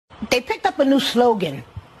they picked up a new slogan.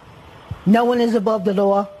 No one is above the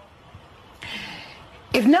law.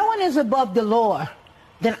 If no one is above the law,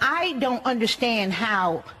 then I don't understand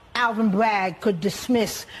how Alvin Bragg could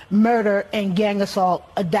dismiss murder and gang assault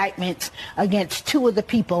indictments against two of the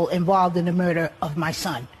people involved in the murder of my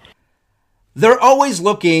son. They're always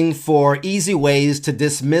looking for easy ways to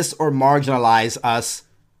dismiss or marginalize us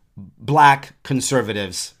black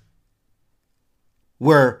conservatives.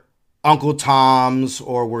 We're Uncle Toms,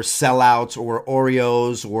 or we're sellouts, or we're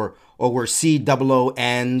Oreos, or we're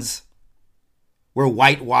COONs. We're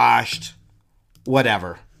whitewashed,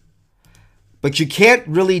 whatever. But you can't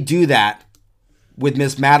really do that with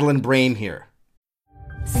Miss Madeleine Brame here.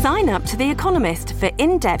 Sign up to The Economist for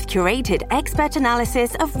in-depth curated expert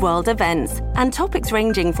analysis of world events and topics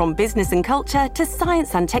ranging from business and culture to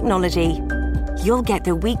science and technology. You'll get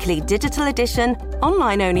the weekly digital edition,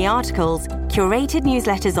 online-only articles, curated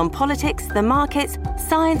newsletters on politics, the markets,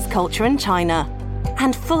 science, culture and China,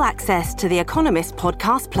 and full access to The Economist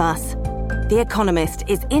Podcast Plus. The Economist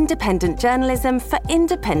is independent journalism for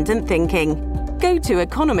independent thinking. Go to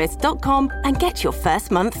economist.com and get your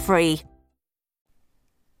first month free.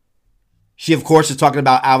 She, of course, is talking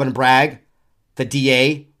about Alvin Bragg, the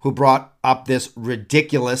DA, who brought up this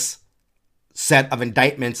ridiculous set of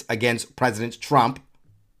indictments against President Trump.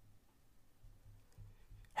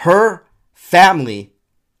 Her family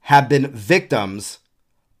have been victims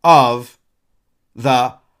of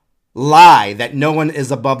the lie that no one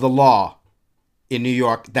is above the law in New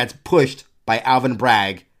York that's pushed by Alvin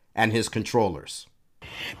Bragg and his controllers.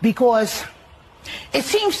 Because it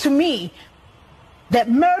seems to me that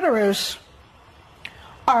murderers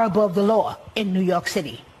are above the law in New York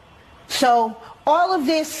City. So all of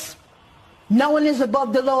this, no one is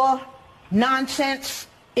above the law, nonsense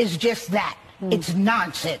is just that. It's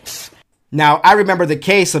nonsense. Now, I remember the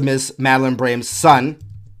case of Miss Madeleine Brame's son.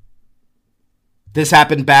 This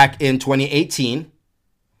happened back in 2018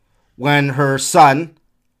 when her son,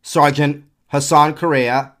 Sergeant Hassan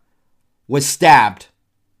Correa, was stabbed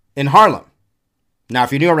in Harlem. Now,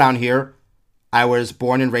 if you're new around here, I was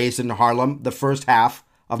born and raised in Harlem the first half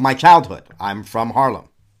of my childhood. I'm from Harlem.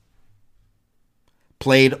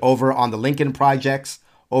 Played over on the Lincoln Projects,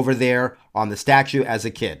 over there on the statue as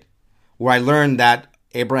a kid, where I learned that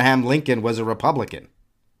Abraham Lincoln was a Republican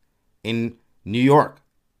in New York.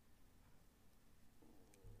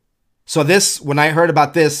 So when I heard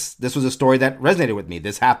about this was a story that resonated with me.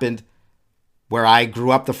 This happened where I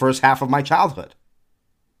grew up the first half of my childhood.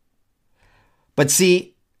 But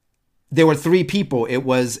see, there were three people. It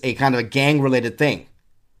was a kind of a gang-related thing.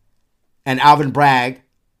 And Alvin Bragg,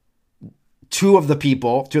 two of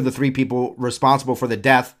the three people responsible for the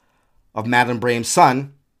death of Madeleine Brame's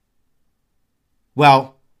son,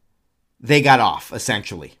 well, they got off,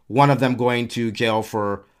 essentially. One of them going to jail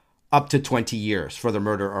for up to 20 years for the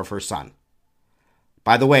murder of her son.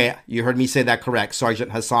 By the way, you heard me say that correct.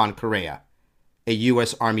 Sergeant Hassan Correa, a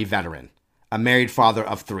U.S. Army veteran, a married father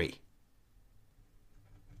of three.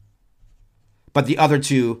 But the other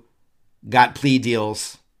two got plea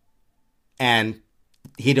deals, and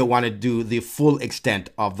he didn't want to do the full extent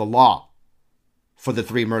of the law for the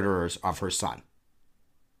three murderers of her son.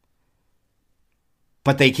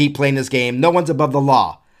 But they keep playing this game. No one's above the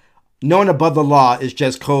law. No one above the law is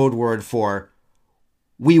just code word for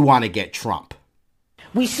we want to get Trump.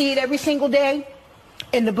 We see it every single day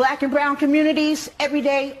in the black and brown communities, every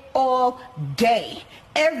day, all day.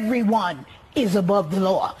 Everyone is above the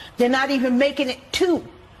law. They're not even making it to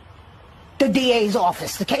the DA's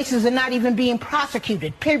office. The cases are not even being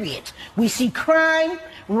prosecuted, period. We see crime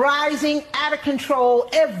rising out of control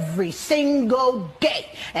every single day.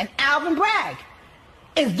 And Alvin Bragg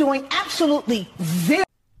is doing absolutely zero.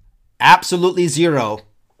 Absolutely zero,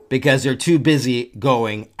 because they're too busy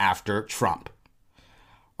going after Trump.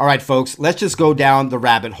 All right, folks, let's just go down the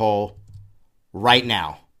rabbit hole right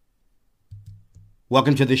now.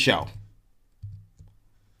 Welcome to the show.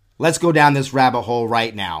 Let's go down this rabbit hole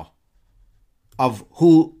right now of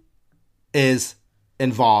who is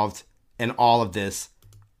involved in all of this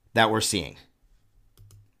that we're seeing.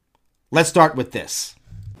 Let's start with this.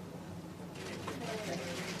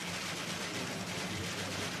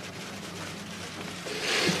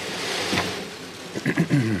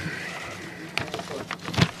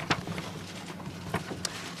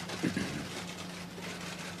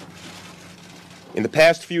 In the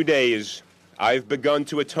past few days, I've begun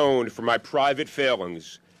to atone for my private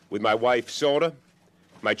failings with my wife, Soda,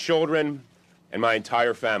 my children, and my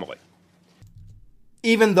entire family.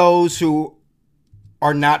 Even those who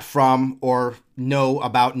are not from or know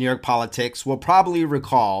about New York politics will probably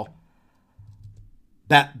recall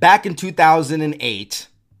that back in 2008,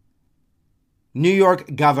 New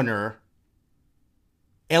York Governor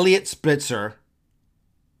Eliot Spitzer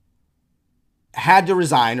had to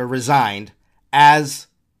resign or resigned as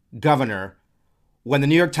governor when the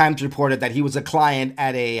New York Times reported that he was a client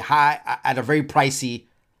at a very pricey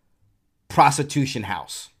prostitution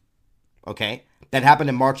house. Okay? That happened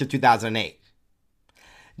in March of 2008.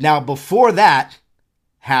 Now, before that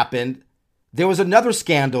happened, there was another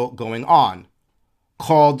scandal going on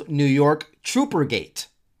called New York Troopergate.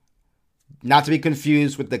 Not to be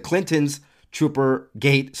confused with the Clintons'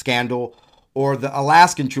 Troopergate scandal or the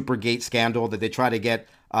Alaskan Troopergate scandal that they try to get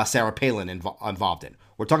Sarah Palin involved in.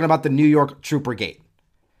 We're talking about the New York Troopergate.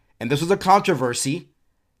 And this was a controversy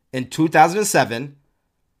in 2007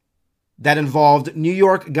 that involved New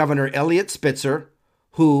York Governor Eliot Spitzer,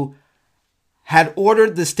 who had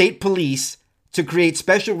ordered the state police to create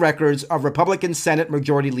special records of Republican Senate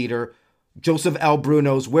Majority Leader Joseph L.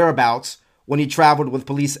 Bruno's whereabouts when he traveled with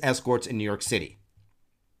police escorts in New York City.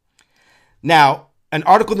 Now, an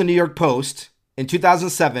article in the New York Post in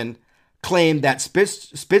 2007 claimed that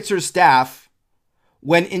Spitzer's staff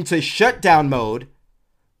went into shutdown mode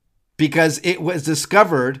because it was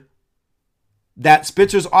discovered that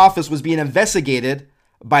Spitzer's office was being investigated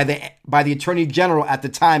by the Attorney General at the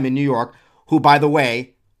time in New York, who, by the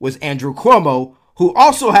way, was Andrew Cuomo, who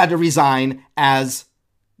also had to resign as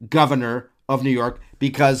governor of New York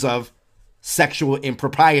because of sexual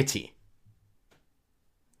impropriety.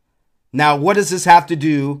 Now, what does this have to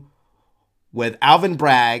do with Alvin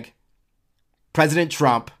Bragg, President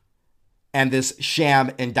Trump, and this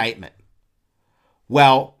sham indictment?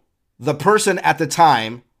 Well, the person at the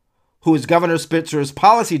time who was Governor Spitzer's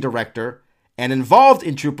policy director and involved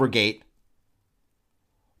in Troopergate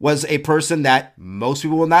was a person that most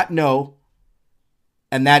people will not know,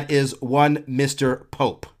 and that is one Mr.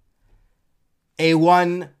 Pope. A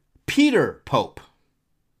one Peter Pope.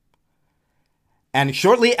 And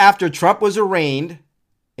shortly after Trump was arraigned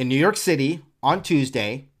in New York City on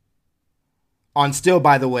Tuesday, on still,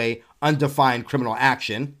 by the way, undefined criminal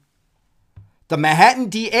action, the Manhattan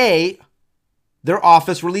DA, their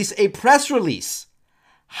office, released a press release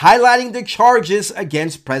highlighting the charges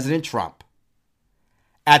against President Trump.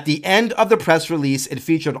 At the end of the press release, it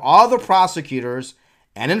featured all the prosecutors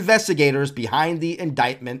and investigators behind the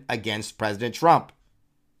indictment against President Trump.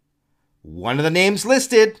 One of the names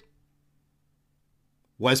listed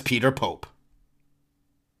was Peter Pope.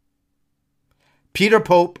 Peter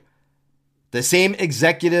Pope, the same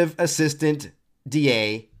executive assistant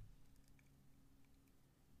DA,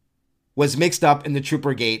 was mixed up in the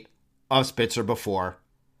Troopergate of Spitzer before.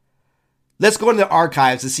 Let's go into the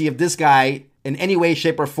archives to see if this guy in any way,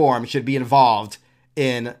 shape, or form should be involved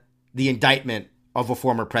in the indictment of a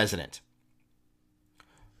former president.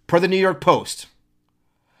 Per the New York Post,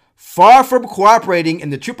 far from cooperating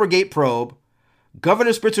in the Troopergate probe,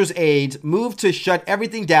 Governor Spitzer's aides moved to shut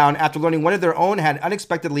everything down after learning one of their own had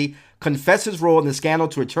unexpectedly confessed his role in the scandal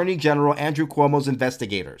to Attorney General Andrew Cuomo's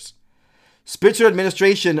investigators. Spitzer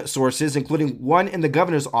administration sources, including one in the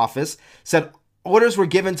governor's office, said orders were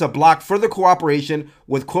given to block further cooperation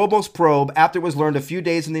with Cuomo's probe after it was learned a few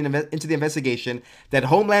days into the investigation that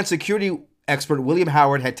Homeland Security expert William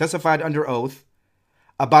Howard had testified under oath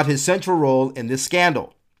about his central role in this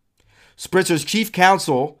scandal. Spitzer's chief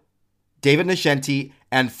counsel, David Nascenti,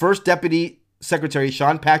 and First Deputy Secretary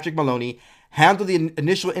Sean Patrick Maloney handled the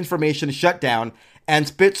initial information shutdown, and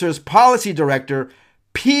Spitzer's policy director,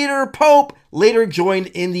 Peter Pope, later joined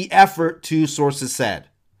in the effort, two sources said.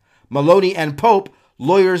 Maloney and Pope,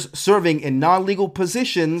 lawyers serving in non-legal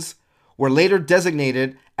positions, were later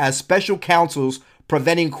designated as special counsels,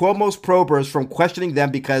 preventing Cuomo's probers from questioning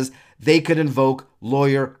them because they could invoke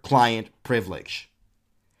lawyer-client privilege.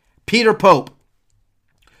 Peter Pope,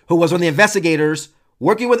 who was one of the investigators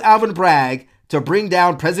working with Alvin Bragg to bring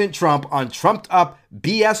down President Trump on trumped-up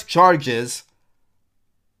BS charges,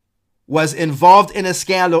 was involved in a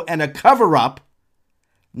scandal and a cover-up,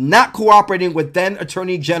 not cooperating with then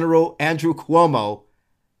Attorney General Andrew Cuomo.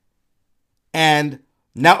 And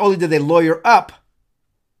not only did they lawyer up,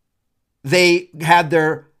 they had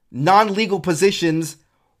their non-legal positions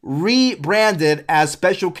rebranded as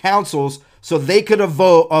special counsels so they could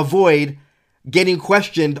avoid getting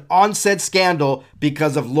questioned on said scandal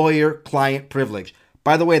because of lawyer-client privilege.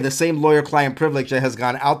 By the way, the same lawyer-client privilege that has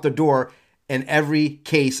gone out the door in every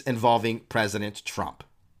case involving President Trump.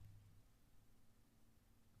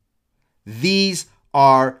 These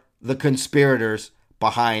are the conspirators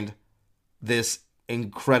behind this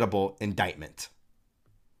incredible indictment.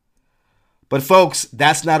 But folks,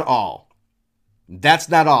 that's not all. That's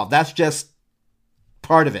not all. That's just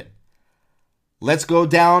part of it. let's go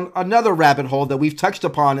down another rabbit hole that we've touched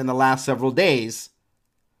upon in the last several days.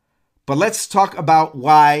 But let's talk about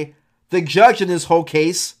why the judge in this whole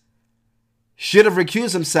case should have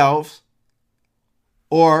recused himself,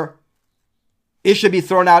 or it should be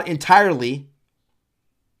thrown out entirely,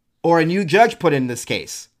 or a new judge put in this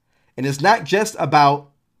case. And it's not just about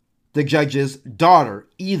the judge's daughter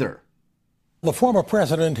either. The former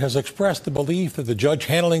president has expressed the belief that the judge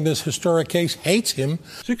handling this historic case hates him.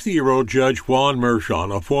 60-year-old Judge Juan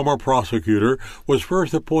Merchan, a former prosecutor, was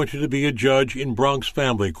first appointed to be a judge in Bronx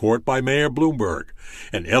Family Court by Mayor Bloomberg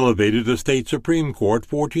and elevated to state Supreme Court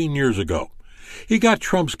 14 years ago. He got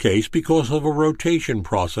Trump's case because of a rotation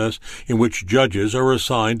process in which judges are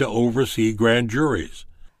assigned to oversee grand juries.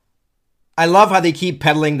 I love how they keep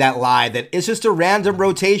peddling that lie that it's just a random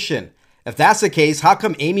rotation. If that's the case, how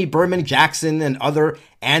come Amy Berman Jackson and other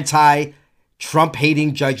anti-Trump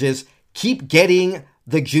hating judges keep getting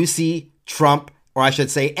the juicy Trump, or I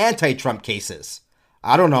should say anti-Trump cases?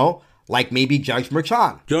 I don't know, like maybe Judge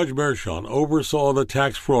Merchan. Judge Merchan oversaw the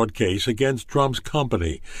tax fraud case against Trump's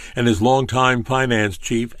company and his longtime finance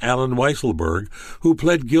chief, Alan Weisselberg, who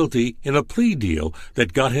pled guilty in a plea deal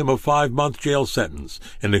that got him a 5-month jail sentence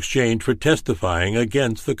in exchange for testifying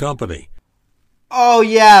against the company. Oh,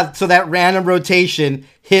 yeah, so that random rotation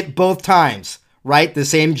hit both times, right? The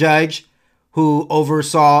same judge who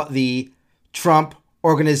oversaw the Trump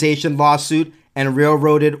Organization lawsuit and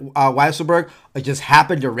railroaded Weisselberg just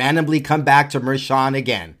happened to randomly come back to Merchan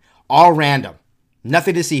again. All random.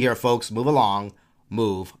 Nothing to see here, folks. Move along.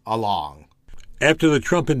 Move along. After the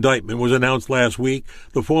Trump indictment was announced last week,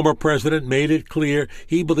 the former president made it clear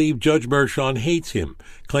he believed Judge Merchan hates him,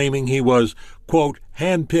 claiming he was, quote,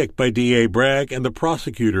 handpicked by D.A. Bragg and the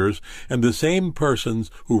prosecutors and the same persons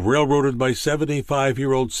who railroaded my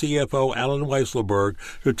 75-year-old CFO Alan Weisselberg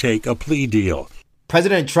to take a plea deal.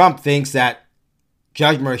 President Trump thinks that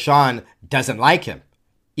Judge Merchan doesn't like him,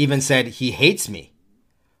 even said he hates me.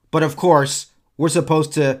 But of course, we're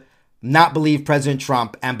supposed to not believe President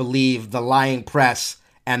Trump and believe the lying press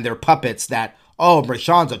and their puppets that, oh,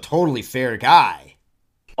 Merchan's a totally fair guy.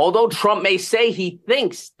 Although Trump may say he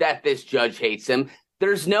thinks that this judge hates him,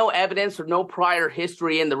 there's no evidence or no prior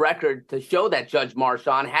history in the record to show that Judge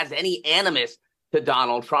Merchan has any animus to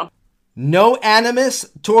Donald Trump. No animus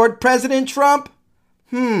toward President Trump?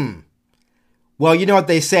 Well, you know what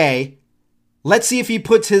they say. Let's see if he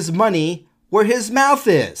puts his money where his mouth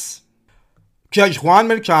is. Judge Juan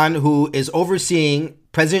Merchan, who is overseeing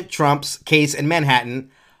President Trump's case in Manhattan,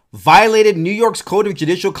 violated New York's Code of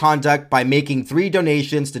Judicial Conduct by making 3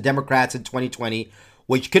 donations to Democrats in 2020,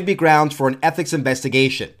 which could be grounds for an ethics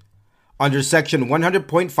investigation. Under Section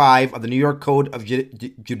 100.5 of the New York Code of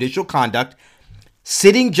Judicial Conduct,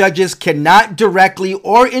 sitting judges cannot directly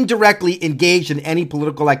or indirectly engage in any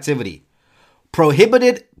political activity.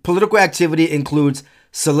 Prohibited political activity includes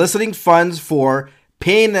soliciting funds for,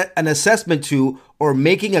 paying an assessment to, or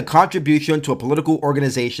making a contribution to a political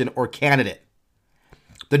organization or candidate.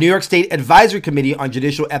 The New York State Advisory Committee on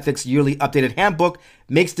Judicial Ethics Yearly Updated Handbook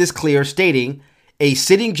makes this clear, stating, a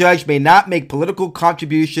sitting judge may not make political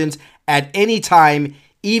contributions at any time,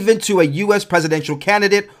 even to a U.S. presidential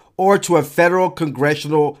candidate or to a federal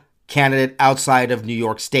congressional candidate outside of New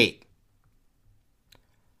York State.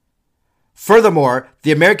 Furthermore,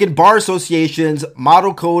 the American Bar Association's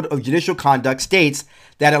Model Code of Judicial Conduct states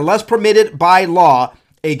that unless permitted by law,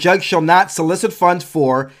 a judge shall not solicit funds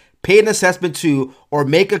for, pay an assessment to, or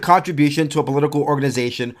make a contribution to a political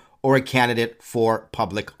organization or a candidate for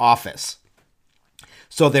public office.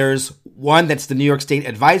 So there's one that's the New York State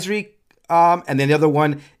Advisory, and then the other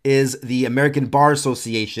one is the American Bar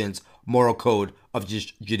Association's Moral Code of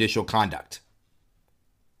Judicial Conduct.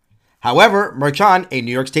 However, Merchan, a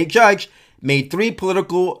New York State judge, made 3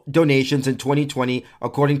 political donations in 2020,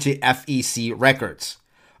 according to FEC records.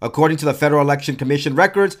 According to the Federal Election Commission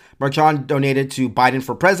records, Merchan donated to Biden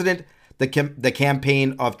for President, the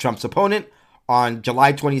campaign of Trump's opponent, on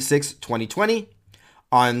July 26, 2020.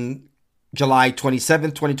 On July 27,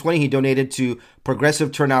 2020, he donated to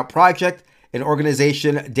Progressive Turnout Project, an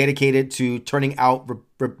organization dedicated to turning out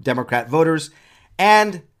Democrat voters,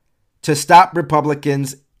 and to Stop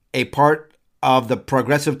Republicans, a part of the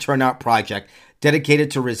Progressive Turnout Project,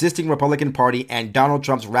 dedicated to resisting Republican Party and Donald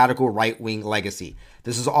Trump's radical right-wing legacy.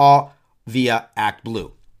 This is all via Act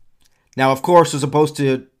Blue. Now, of course, we're supposed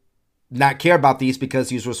to not care about these because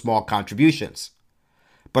these were small contributions.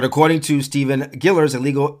 But according to Stephen Gillers, a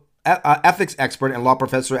legal ethics expert and law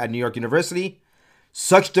professor at New York University,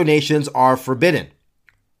 such donations are forbidden.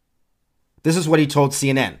 This is what he told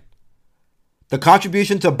CNN. The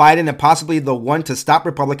contribution to Biden and possibly the one to stop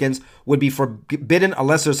Republicans would be forbidden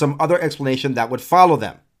unless there's some other explanation that would follow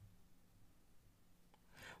them.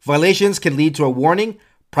 Violations can lead to a warning,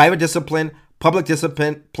 private discipline, public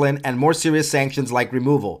discipline, and more serious sanctions like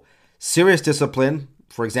removal. Serious discipline,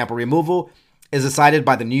 for example, removal, is decided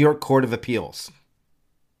by the New York Court of Appeals.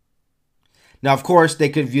 Now, of course, they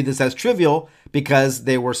could view this as trivial because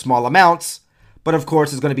they were small amounts, but of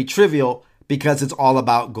course, it's going to be trivial because it's all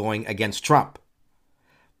about going against Trump.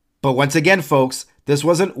 But once again, folks, this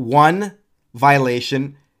wasn't one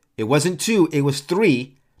violation. It wasn't two. It was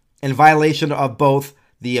three in violation of both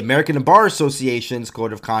the American Bar Association's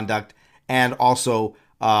Code of Conduct and also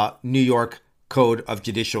New York Code of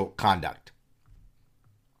Judicial Conduct.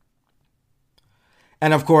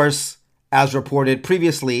 And of course, as reported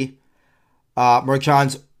previously,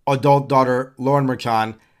 Merchan's adult daughter, Lauren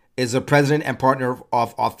Merchan, is the president and partner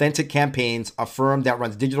of Authentic Campaigns, a firm that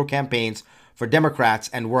runs digital campaigns for Democrats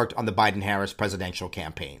and worked on the Biden-Harris presidential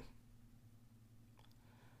campaign.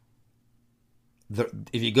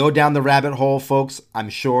 If you go down the rabbit hole, folks, I'm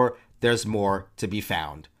sure there's more to be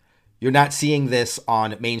found. You're not seeing this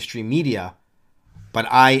on mainstream media, but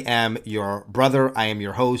I am your brother. I am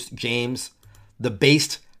your host, James, the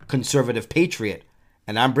based conservative patriot,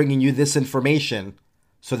 and I'm bringing you this information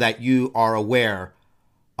so that you are aware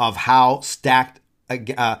of how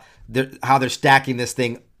they're stacking this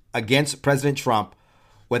thing against President Trump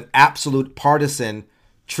with absolute partisan,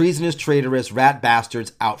 treasonous, traitorous rat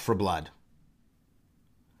bastards out for blood.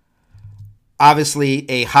 Obviously,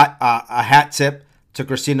 a hat tip to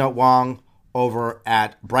Christina Wong over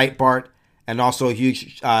at Breitbart, and also a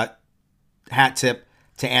huge hat tip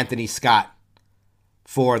to Anthony Scott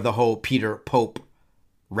for the whole Peter Pope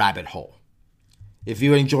rabbit hole. If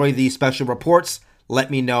you enjoy these special reports,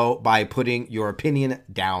 let me know by putting your opinion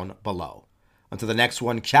down below. Until the next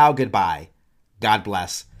one, ciao, goodbye, God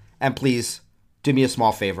bless, and please do me a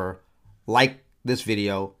small favor, like this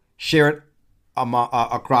video, share it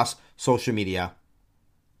across social media,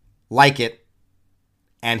 like it,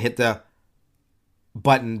 and hit the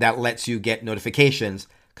button that lets you get notifications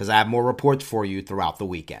because I have more reports for you throughout the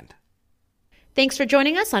weekend. Thanks for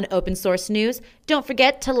joining us on Open Source News. Don't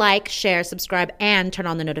forget to like, share, subscribe, and turn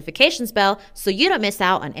on the notifications bell so you don't miss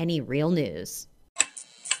out on any real news.